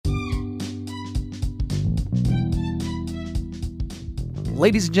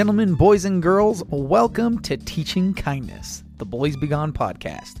Ladies and gentlemen, boys and girls, welcome to Teaching Kindness, the Bullies Be Gone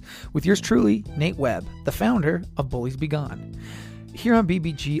podcast, with yours truly, Nate Webb, the founder of Bullies Be Gone. Here on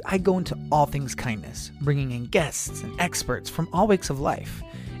BBG, I go into all things kindness, bringing in guests and experts from all walks of life.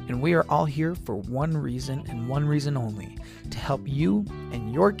 And we are all here for one reason and one reason only, to help you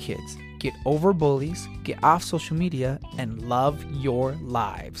and your kids get over bullies, get off social media, and love your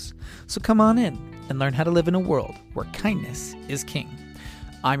lives. So come on in and learn how to live in a world where kindness is king.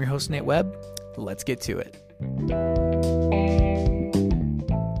 I'm your host, Nate Webb. Let's get to it.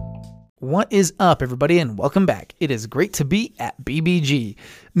 What is up, everybody, and welcome back. It is great to be at BBG.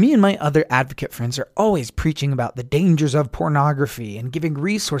 Me and my other advocate friends are always preaching about the dangers of pornography and giving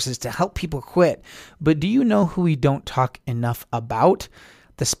resources to help people quit. But do you know who we don't talk enough about?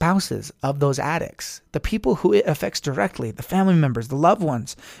 The spouses of those addicts, the people who it affects directly, the family members, the loved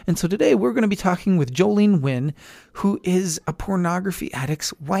ones. And so today we're going to be talking with Jolene Winn, who is a pornography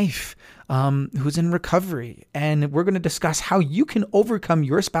addict's wife, who's in recovery. And we're going to discuss how you can overcome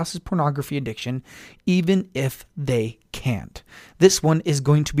your spouse's pornography addiction, even if they can't. This one is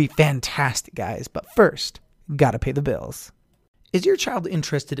going to be fantastic, guys. But first, gotta pay the bills. Is your child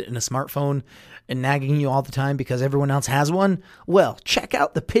interested in a smartphone and nagging you all the time because everyone else has one? Well, check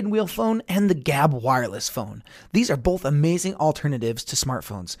out the Pinwheel phone and the Gab wireless phone. These are both amazing alternatives to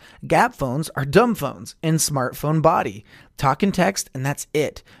smartphones. Gab phones are dumb phones in smartphone body. Talk and text, and that's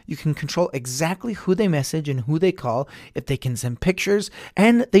it. You can control exactly who they message and who they call, if they can send pictures,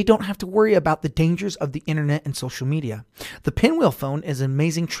 and they don't have to worry about the dangers of the internet and social media. The Pinwheel phone is an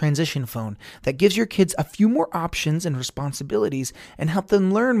amazing transition phone that gives your kids a few more options and responsibilities and help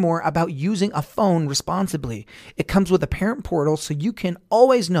them learn more about using a phone responsibly. It comes with a parent portal so you can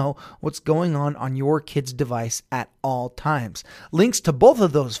always know what's going on your kid's device at all times. Links to both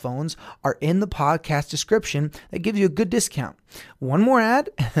of those phones are in the podcast description that gives you a good discount. One more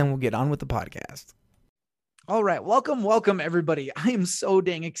ad, and then we'll get on with the podcast. All right. Welcome, everybody. I am so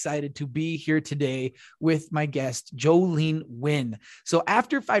dang excited to be here today with my guest, Jolene Winn. So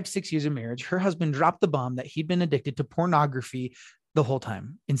after 5-6 years of marriage, her husband dropped the bomb that he'd been addicted to pornography the whole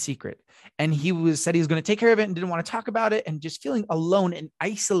time in secret. And said he was going to take care of it and didn't want to talk about it. And just feeling alone and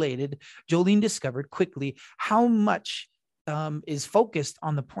isolated, Jolene discovered quickly how much is focused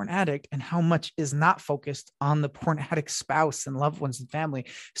on the porn addict and how much is not focused on the porn addict's spouse and loved ones and family.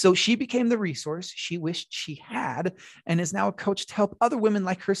 So she became the resource she wished she had and is now a coach to help other women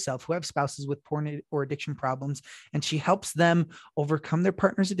like herself who have spouses with porn or addiction problems. And she helps them overcome their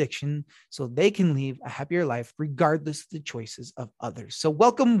partner's addiction so they can live a happier life regardless of the choices of others. So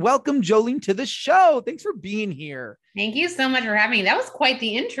welcome, Jolene, to the show. Thanks for being here. Thank you so much for having me. That was quite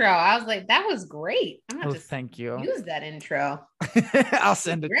the intro. I was like, that was great. I'm going to thank you. Use that intro. I'll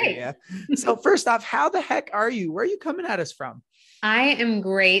send it to you. So first off, how the heck are you? Where are you coming at us from? I am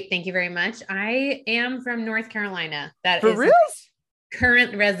great. Thank you very much. I am from North Carolina. That For is reals?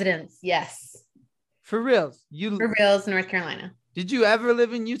 Current residence. Yes. For reals? For reals, North Carolina. Did you ever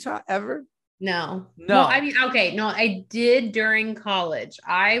live in Utah ever? No. Well, I mean, okay. No, I did during college.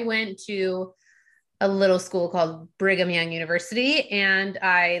 I went to a little school called Brigham Young University, and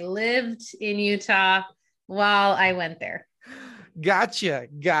I lived in Utah while I went there. Gotcha.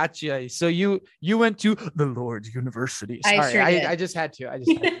 So you went to the Lord's University. Sorry, I sure did. I just had to.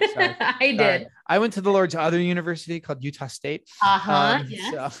 Sorry. I did. I went to the Lord's other university called Utah State.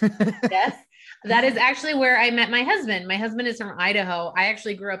 Yes. So. Yes. That is actually where I met my husband. My husband is from Idaho. I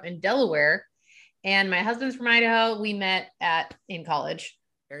actually grew up in Delaware, and my husband's from Idaho. We met in college.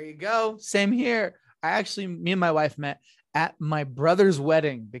 There you go. Same here. Me and my wife met at my brother's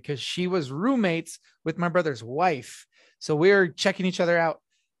wedding because she was roommates with my brother's wife. So we were checking each other out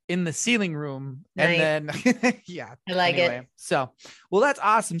in the ceiling room. Nice. And then, yeah. I like it. So, well, that's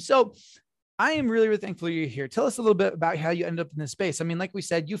awesome. So I am really, really thankful you're here. Tell us a little bit about how you ended up in this space. I mean, like we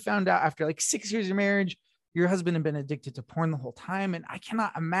said, you found out after like 6 years of marriage, your husband had been addicted to porn the whole time. And I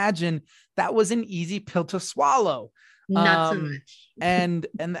cannot imagine that was an easy pill to swallow. Not so much. and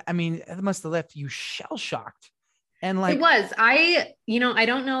I mean, it must have left you shell shocked. And like, it was, I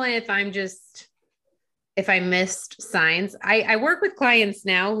don't know if I missed signs. I work with clients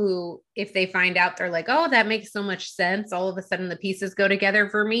now who, if they find out, they're like, oh, that makes so much sense. All of a sudden the pieces go together.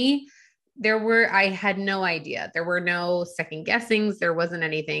 For me, I had no idea. There were no second guessings. There wasn't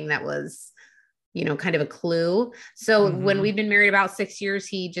anything that was, kind of a clue. So when we've been married about 6 years,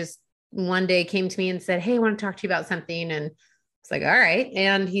 he just one day came to me and said, hey, I want to talk to you about something. And it's like, all right.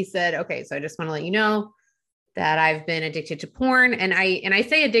 And he said, okay, so I just want to let you know that I've been addicted to porn. And I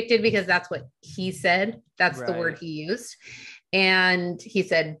say addicted because that's what he said. That's right. The word he used. And he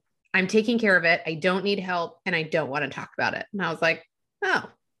said, I'm taking care of it. I don't need help and I don't want to talk about it. And I was like, Oh,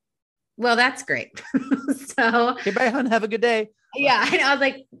 well, that's great. So Okay, bye, hun. Have a good day. yeah, and I was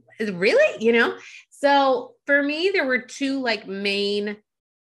like, really? So for me, there were two like main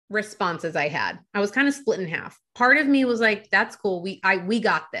responses I had. I was kind of split in half. Part of me was like, that's cool. We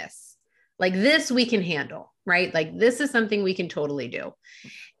got this. Like this we can handle, right? Like this is something we can totally do.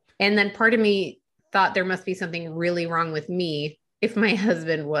 And then part of me thought there must be something really wrong with me if my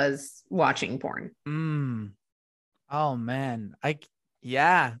husband was watching porn. Mm. Oh man.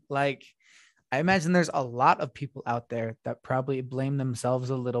 Yeah, like I imagine there's a lot of people out there that probably blame themselves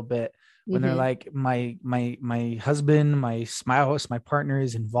a little bit when they're Mm-hmm. like, my husband, my spouse, my partner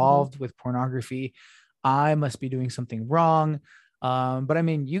is Mm-hmm. involved with pornography. I must be doing something wrong. But I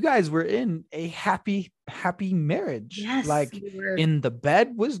mean, you guys were in a happy marriage. Yes, Like we were. in the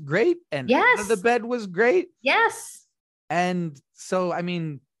bed was great, and out of the Yes, bed was great. yes. And so, I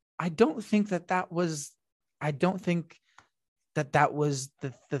mean, I don't think I don't think that was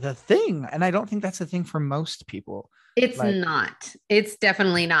the thing. And I don't think that's the thing for most people. It's Like, not. It's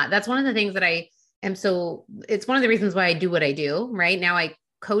definitely not. That's one of the things that I am it's one of the reasons why I do what I do. Right now, I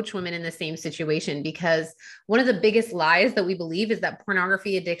coach women in the same situation because one of the biggest lies that we believe is that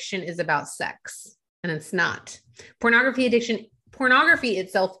pornography addiction is about sex, and it's not. Pornography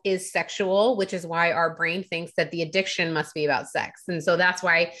itself is sexual, which is why our brain thinks that the addiction must be about sex. And so that's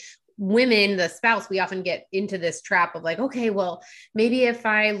why women, the spouse, we often get into this trap of like, okay, well, maybe if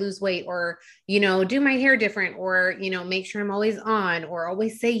I lose weight or, do my hair different or, make sure I'm always on or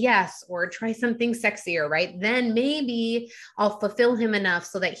always say yes or try something sexier, right? Then maybe I'll fulfill him enough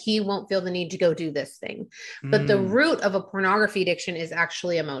so that he won't feel the need to go do this thing. But the mm, root of a pornography addiction is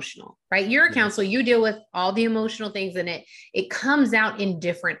actually emotional, right? You're a counselor, yes, you deal with all the emotional things in it. It comes out in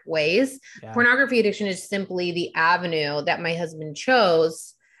different ways. yeah, Pornography addiction is simply the avenue that my husband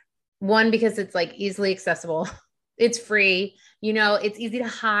chose. One, because it's like easily accessible. It's free, it's easy to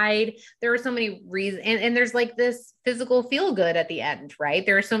hide. There are so many reasons. And there's like this physical feel good at the end, right?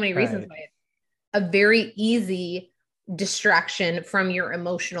 There are so many reasons right. why it's a very easy distraction from your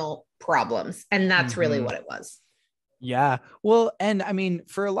emotional problems. And that's really Hmm. what it was. Yeah. Well, and I mean,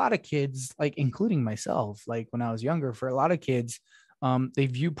 for a lot of kids, like including myself, like when I was younger, for a lot of kids, they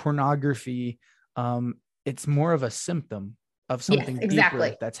view pornography, um, it's more of a symptom of Yes, something deeper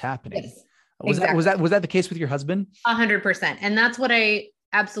exactly. that's happening. Yes, Was that was exactly. that was that the case with your husband? 100%. And that's what I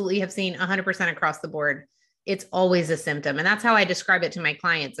absolutely have seen 100% across the board. It's always a symptom. And that's how I describe it to my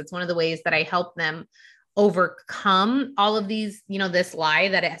clients. It's one of the ways that I help them overcome all of these, this lie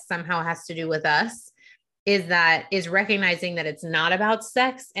that it somehow has to do with us is recognizing that it's not about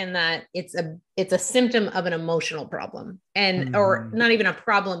sex and that it's a symptom of an emotional problem and or Hmm. not even a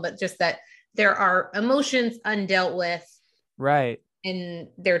problem, but just that there are emotions undealt with Right. and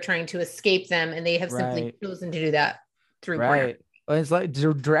they're trying to escape them and they have simply Right. chosen to do that through pornography. Right. Well, it's like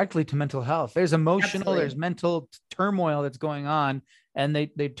directly to mental health. There's emotional, there's Absolutely. mental turmoil that's going on, and they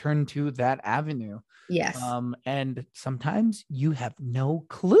turn to that avenue. Yes. And sometimes you have no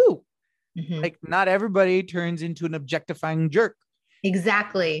clue. Mhm. Like not everybody turns into an objectifying jerk.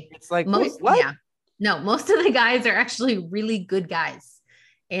 Exactly. It's like, wait, Most, what? yeah. No, most of the guys are actually really good guys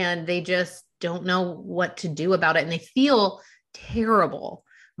and they just don't know what to do about it and they feel terrible,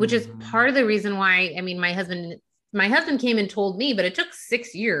 which is Mm-hmm. part of the reason why, I mean, my husband came and told me, but it took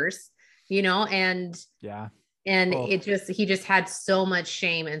 6 years, and Yeah. Oh, he just had so much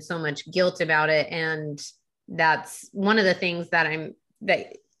shame and so much guilt about it and that's one of the things that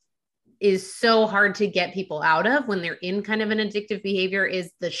is so hard to get people out of when they're in kind of an addictive behavior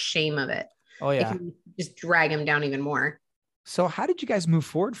is the shame of it. oh It yeah. can just drag them down even more. So how did you guys move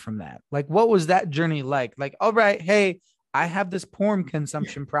forward from that? Like, what was that journey like? Like, all right, hey, I have this porn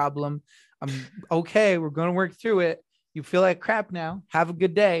consumption problem. I'm okay. We're going to work through it. You feel like crap now. Have a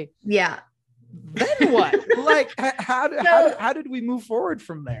good day. Yeah. Then what? Like, so how did we move forward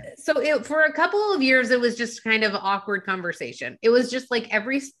from there? for a couple of years, it was just kind of awkward conversation. It was just like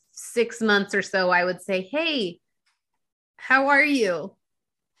every 6 months or so, I would say, "Hey, how are you?"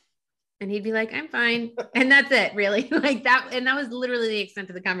 And he'd be like, "I'm fine," and that's it, really. Like that, and that was literally the extent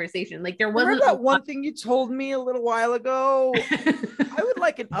of the conversation. Like there Remember wasn't a that one thing you told me a little while ago? lot. I would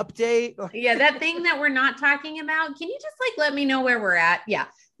like an update. Yeah, that thing that we're not talking about. Can you just like let me know where we're at? Yeah,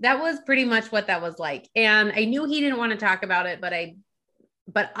 that was pretty much what that was like. And I knew he didn't want to talk about it,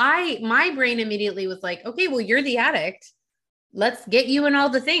 my brain immediately was like, okay, well, you're the addict. Let's get you in all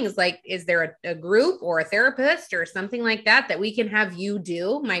the things. Like, is there a group or a therapist or something like that we can have you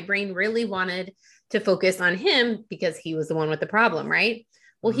do? My brain really wanted to focus on him because he was the one with the problem, right?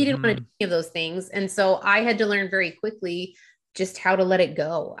 Well, he didn't want to Mm-hmm. do any of those things. And so I had to learn very quickly just how to let it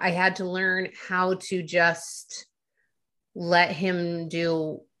go. I had to learn how to just let him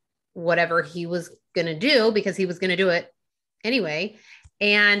do whatever he was going to do because he was going to do it anyway.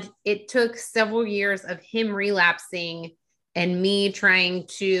 And it took several years of him relapsing and me trying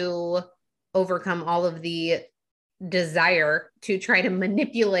to overcome all of the desire to try to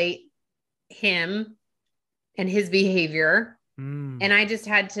manipulate him and his behavior. And I just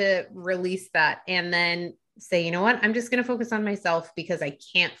had to release that and then say, you know what? I'm just going to focus on myself because I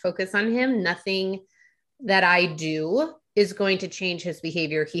can't focus on him. Nothing that I do is going to change his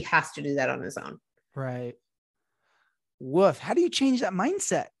behavior. He has to do that on his own. Right. Woof. How do you change that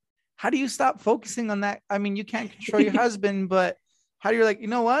mindset? How do you stop focusing on that? I mean, you can't control your husband, but how do you like, you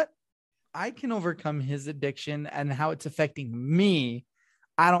know what? I can overcome his addiction and how it's affecting me.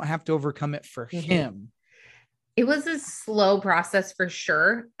 I don't have to overcome it for him. It was a slow process for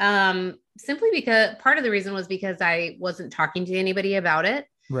sure. Simply because part of the reason was because I wasn't talking to anybody about it.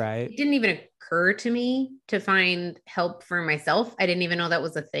 Right. It didn't even occur to me to find help for myself. I didn't even know that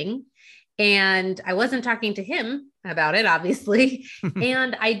was a thing. And I wasn't talking to him about it, obviously.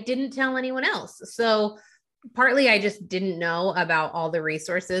 And I didn't tell anyone else. So partly I just didn't know about all the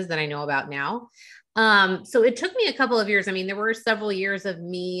resources that I know about now. So it took me a couple of years. I mean, there were several years of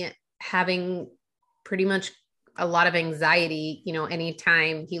me having pretty much a lot of anxiety, you know,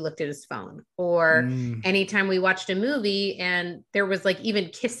 anytime he looked at his phone or anytime we watched a movie and there was like even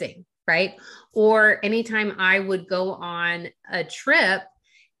kissing, right? Or anytime I would go on a trip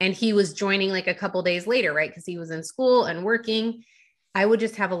and he was joining like a couple days later, right? Because he was in school and working. I would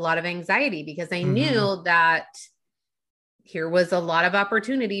just have a lot of anxiety because I knew that here was a lot of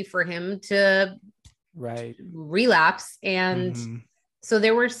opportunity for him to relapse. And so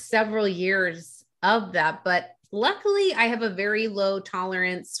there were several years of that, but luckily I have a very low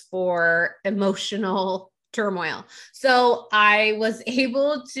tolerance for emotional turmoil. So I was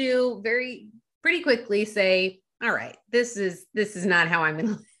able to pretty quickly say, all right, this is not how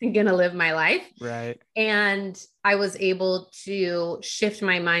I'm going to live my life. Right. And I was able to shift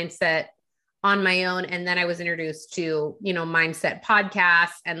my mindset on my own. And then I was introduced to, you know, mindset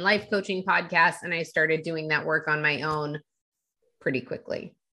podcasts and life coaching podcasts. And I started doing that work on my own pretty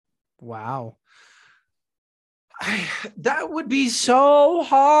quickly. Wow. That would be so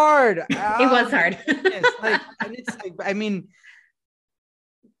hard. It was hard. I mean,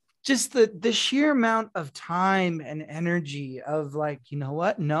 just the sheer amount of time and energy of like, you know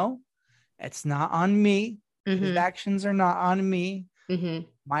what? No, it's not on me. His actions are not on me.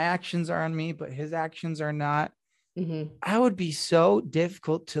 My actions are on me, but his actions are not. I would be so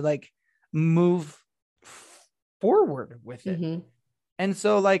difficult to like move forward with it. And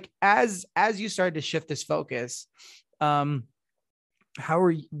so like, as you started to shift this focus, how are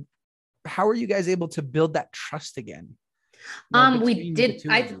you guys able to build that trust again? We did.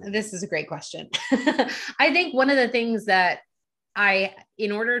 This is a great question. I think one of the things that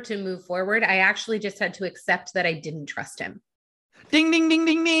in order to move forward, I actually just had to accept that I didn't trust him. Ding, ding, ding,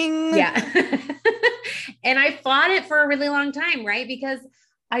 ding, ding. Yeah. And I fought it for a really long time, right? Because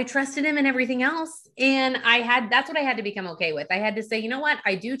I trusted him in everything else. And that's what I had to become okay with. I had to say, you know what?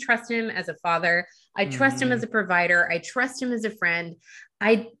 I do trust him as a father. I trust him as a provider. I trust him as a friend.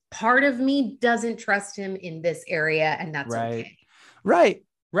 Part of me doesn't trust him in this area. And that's okay. Right.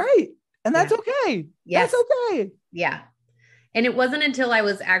 And that's okay. Yes. That's okay. Yeah. And it wasn't until I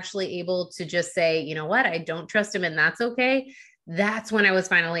was actually able to just say, you know what? I don't trust him and that's okay. That's when I was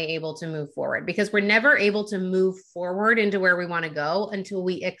finally able to move forward, because we're never able to move forward into where we want to go until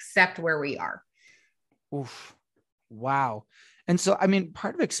we accept where we are. Oof. Wow. And so, I mean,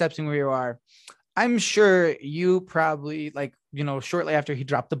 part of accepting where you are, I'm sure you probably like, you know, shortly after he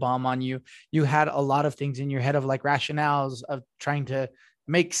dropped the bomb on you, you had a lot of things in your head of like rationales of trying to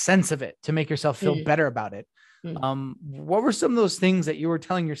make sense of it, to make yourself feel better about it. What were some of those things that you were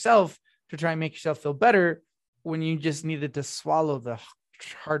telling yourself to try and make yourself feel better when you just needed to swallow the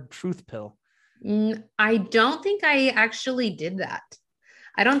hard truth pill? I don't think I actually did that.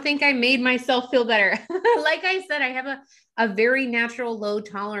 I don't think I made myself feel better. Like I said, I have a very natural low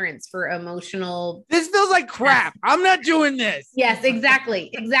tolerance for emotional. This feels like crap. I'm not doing this. Yes, exactly.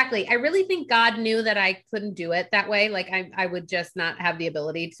 Exactly. I really think God knew that I couldn't do it that way. Like I would just not have the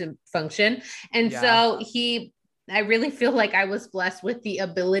ability to function. And so I really feel like I was blessed with the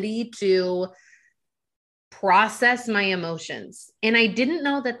ability to process my emotions. And I didn't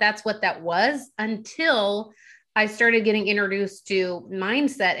know that that's what that was until I started getting introduced to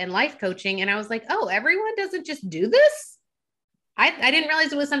mindset and life coaching. And I was like, oh, everyone doesn't just do this. I didn't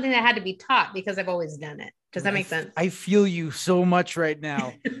realize it was something that had to be taught because I've always done it. Does that make sense? I feel you so much right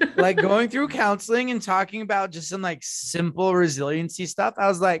now. Like going through counseling and talking about just some like simple resiliency stuff. I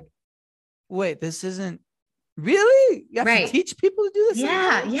was like, wait, this isn't Really? You have to Right. teach people to do this?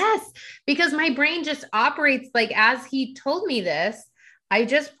 Yeah. Sometimes? Yes. Because my brain just operates like, as he told me this, I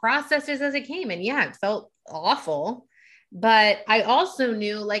just processed it as it came. And yeah, it felt awful. But I also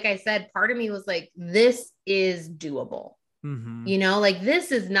knew, like I said, part of me was like, this is doable. Mm-hmm. You know, like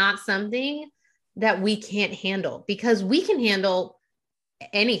this is not something that we can't handle, because we can handle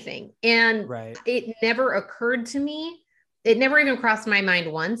anything. And Right. it never occurred to me. It never even crossed my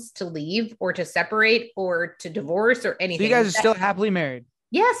mind once to leave or to separate or to divorce or So you anything. guys are still happily married.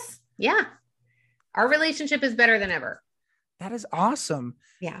 Yes. Yeah. Our relationship is better than ever. That is awesome.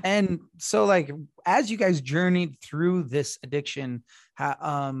 Yeah. And so, like, as you guys journeyed through this addiction,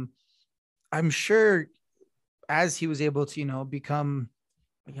 I'm sure as he was able to, become,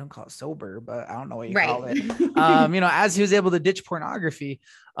 you don't call it sober, but I don't know what you Right. call it. As he was able to ditch pornography,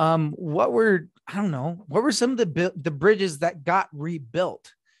 what were, I don't know, what were some of the bridges that got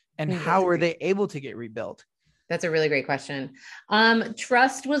rebuilt, and how were they able to get rebuilt? That's a really great question.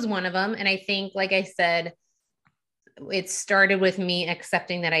 Trust was one of them. And I think, like I said, it started with me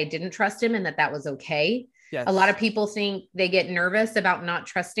accepting that I didn't trust him and that was okay. Yes. A lot of people think they get nervous about not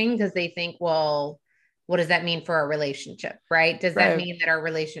trusting because they think, well, what does that mean for our relationship? Right? Does that mean that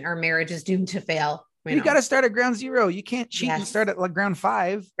our marriage is doomed to fail? You got to start at ground zero. You can't cheat and start at like ground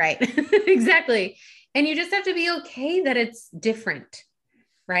 5. Right. Exactly. And you just have to be okay that it's different.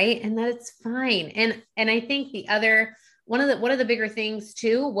 Right. And that it's fine. And I think one of the bigger things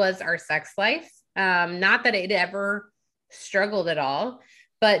too was our sex life. Not that it ever struggled at all,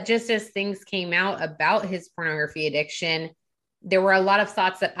 but just as things came out about his pornography addiction, there were a lot of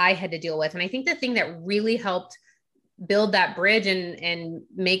thoughts that I had to deal with. And I think the thing that really helped build that bridge and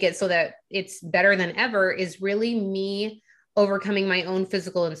make it so that it's better than ever is really me overcoming my own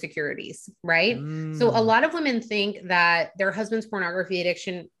physical insecurities, right? So a lot of women think that their husband's pornography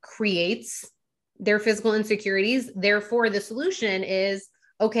addiction creates their physical insecurities. Therefore, the solution is,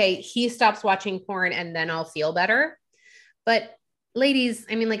 okay, he stops watching porn and then I'll feel better. But ladies,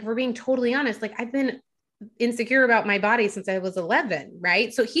 I mean, like, if we're being totally honest, like, I've been insecure about my body since I was 11,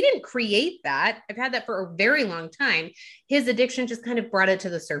 right? So he didn't create that. I've had that for a very long time. His addiction just kind of brought it to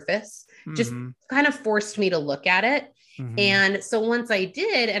the surface, just kind of forced me to look at it. And so once I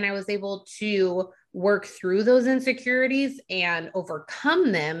did, and I was able to work through those insecurities and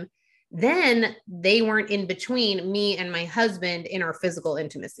overcome them, then they weren't in between me and my husband in our physical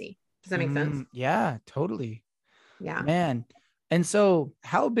intimacy. Does that make sense? Yeah, totally. Yeah. Man. And so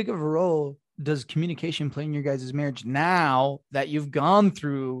how big of a role does communication play in your guys' marriage now that you've gone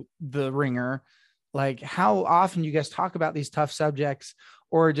through the ringer? Like, how often you guys talk about these tough subjects,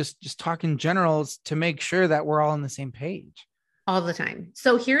 or just talk in generals to make sure that we're all on the same page? All the time.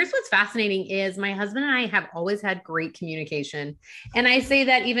 So here's what's fascinating is my husband and I have always had great communication. And I say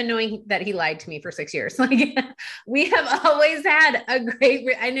that even knowing that he lied to me for 6 years. Like, we have always had a great,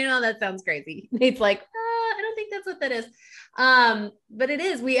 I know that sounds crazy. Nate's like, I don't think that's what that is. But it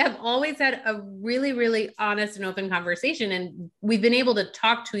is. We have always had a really, really honest and open conversation. And we've been able to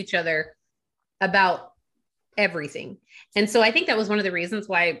talk to each other about everything. And so I think that was one of the reasons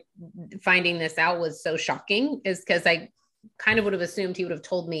why finding this out was so shocking, is because I kind of would have assumed he would have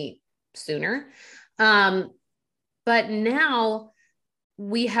told me sooner. But now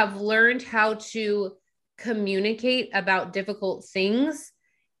we have learned how to communicate about difficult things,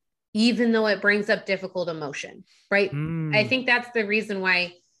 even though it brings up difficult emotion, right? I think that's the reason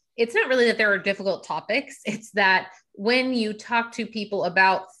why it's not really that there are difficult topics. It's that when you talk to people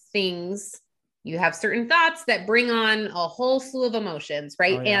about things, you have certain thoughts that bring on a whole slew of emotions,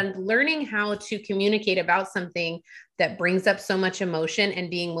 right? Oh, yeah. And learning how to communicate about something that brings up so much emotion and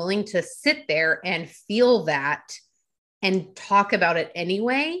being willing to sit there and feel that and talk about it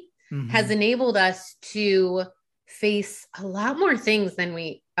anyway has enabled us to face a lot more things than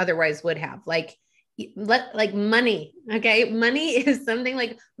we otherwise would have. Like money. Okay. Money is something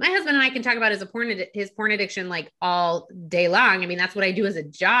like my husband and I can talk about his porn addiction, like all day long. I mean, that's what I do as a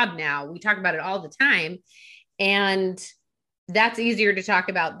job now. We talk about it all the time, and that's easier to talk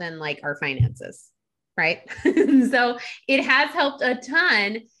about than like our finances. Right. So it has helped a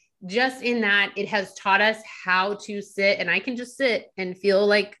ton, just in that it has taught us how to sit, and I can just sit and feel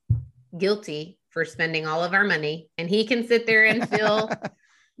like guilty for spending all of our money. And he can sit there and feel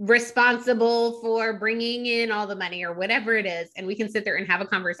responsible for bringing in all the money or whatever it is. And we can sit there and have a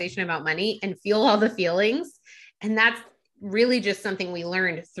conversation about money and feel all the feelings. And that's really just something we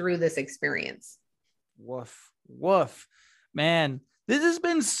learned through this experience. Woof, woof, man. This has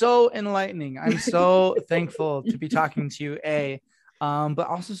been so enlightening. I'm so thankful to be talking to you, A. But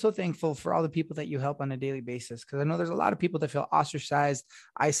also so thankful for all the people that you help on a daily basis. Cause I know there's a lot of people that feel ostracized,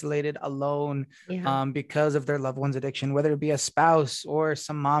 isolated, alone, Yeah. because of their loved one's addiction, whether it be a spouse or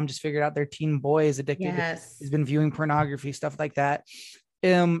some mom just figured out their teen boy is addicted, Yes. has been viewing pornography, stuff like that.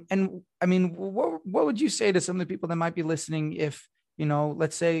 And I mean, what would you say to some of the people that might be listening if,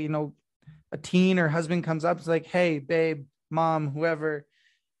 let's say, a teen or husband comes up, it's like, hey, babe, mom, whoever,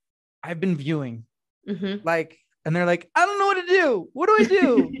 I've been viewing, Mm-hmm. like, and they're like, I don't know what to do. What do I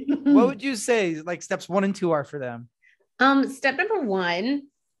do? What would you say like steps 1 and 2 are for them? Step number one,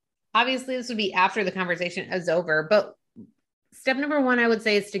 obviously this would be after the conversation is over, but step number one, I would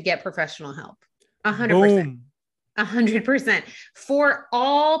say, is to get professional help. 100%. Boom. 100% for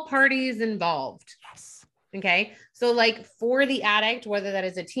all parties involved. Yes. Okay. So like for the addict, whether that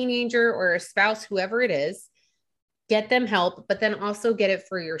is a teenager or a spouse, whoever it is, get them help, but then also get it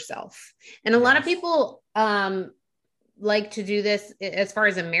for yourself. And a lot of people like to do this as far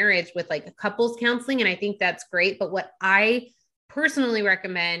as a marriage with like couples counseling. And I think that's great. But what I personally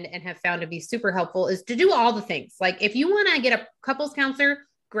recommend and have found to be super helpful is to do all the things. Like if you want to get a couples counselor,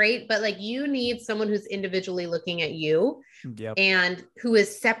 great. But like you need someone who's individually looking at you and who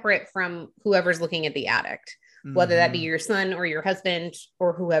is separate from whoever's looking at the addict, whether that be your son or your husband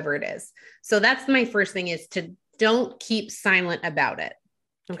or whoever it is. So that's my first thing, is to don't keep silent about it.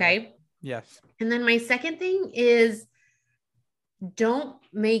 Okay. Yes. And then my second thing is don't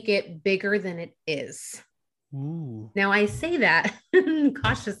make it bigger than it is. Ooh. Now I say that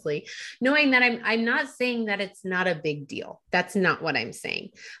cautiously, knowing that I'm not saying that it's not a big deal. That's not what I'm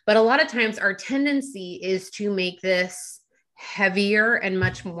saying. But a lot of times our tendency is to make this heavier and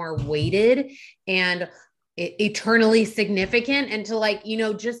much more weighted and eternally significant, and to like,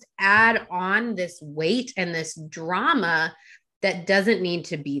 just add on this weight and this drama that doesn't need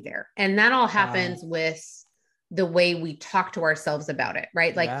to be there. And that all happens with the way we talk to ourselves about it,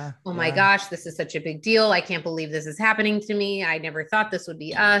 right? Like, oh my gosh, this is such a big deal. I can't believe this is happening to me. I never thought this would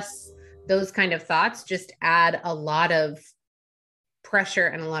be us. Those kind of thoughts just add a lot of pressure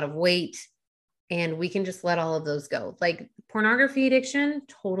and a lot of weight. And we can just let all of those go. Like pornography addiction,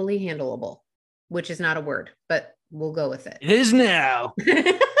 totally handleable, which is not a word, but we'll go with it. It is now.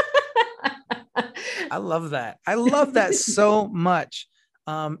 I love that. I love that so much.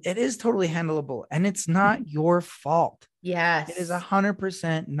 It is totally handleable and it's not your fault. Yes. It is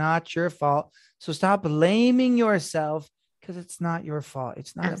 100% not your fault. So stop blaming yourself because it's not your fault.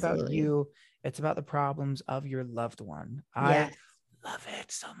 It's not about you. It's about the problems of your loved one. I love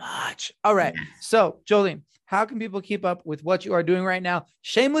it so much. All right. Yes. So Jolene, how can people keep up with what you are doing right now?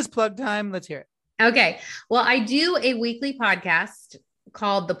 Shameless plug time. Let's hear it. Okay. Well, I do a weekly podcast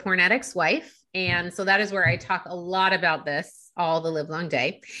called The Porn Addict's Wife. And so that is where I talk a lot about this all the live long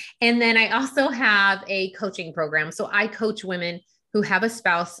day. And then I also have a coaching program. So I coach women who have a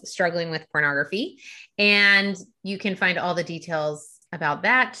spouse struggling with pornography. And you can find all the details about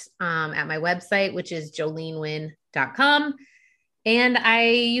that at my website, which is jolenewinn.com. And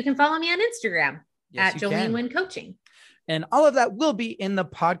you can follow me on Instagram at Jolene Winn Coaching. And all of that will be in the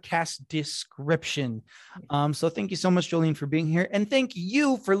podcast description. So thank you so much, Jolene, for being here. And thank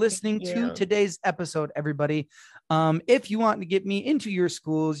you for listening to today's episode, everybody. If you want to get me into your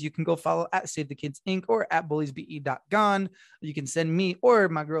schools, you can go follow at Save the Kids Inc. or at bulliesbe.gone. You can send me or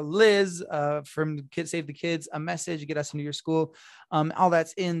my girl Liz from Save the Kids a message, get us into your school. All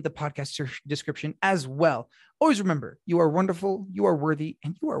that's in the podcast description as well. Always remember, you are wonderful, you are worthy,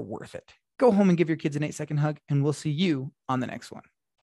 and you are worth it. Go home and give your kids an 8-second hug, and we'll see you on the next one.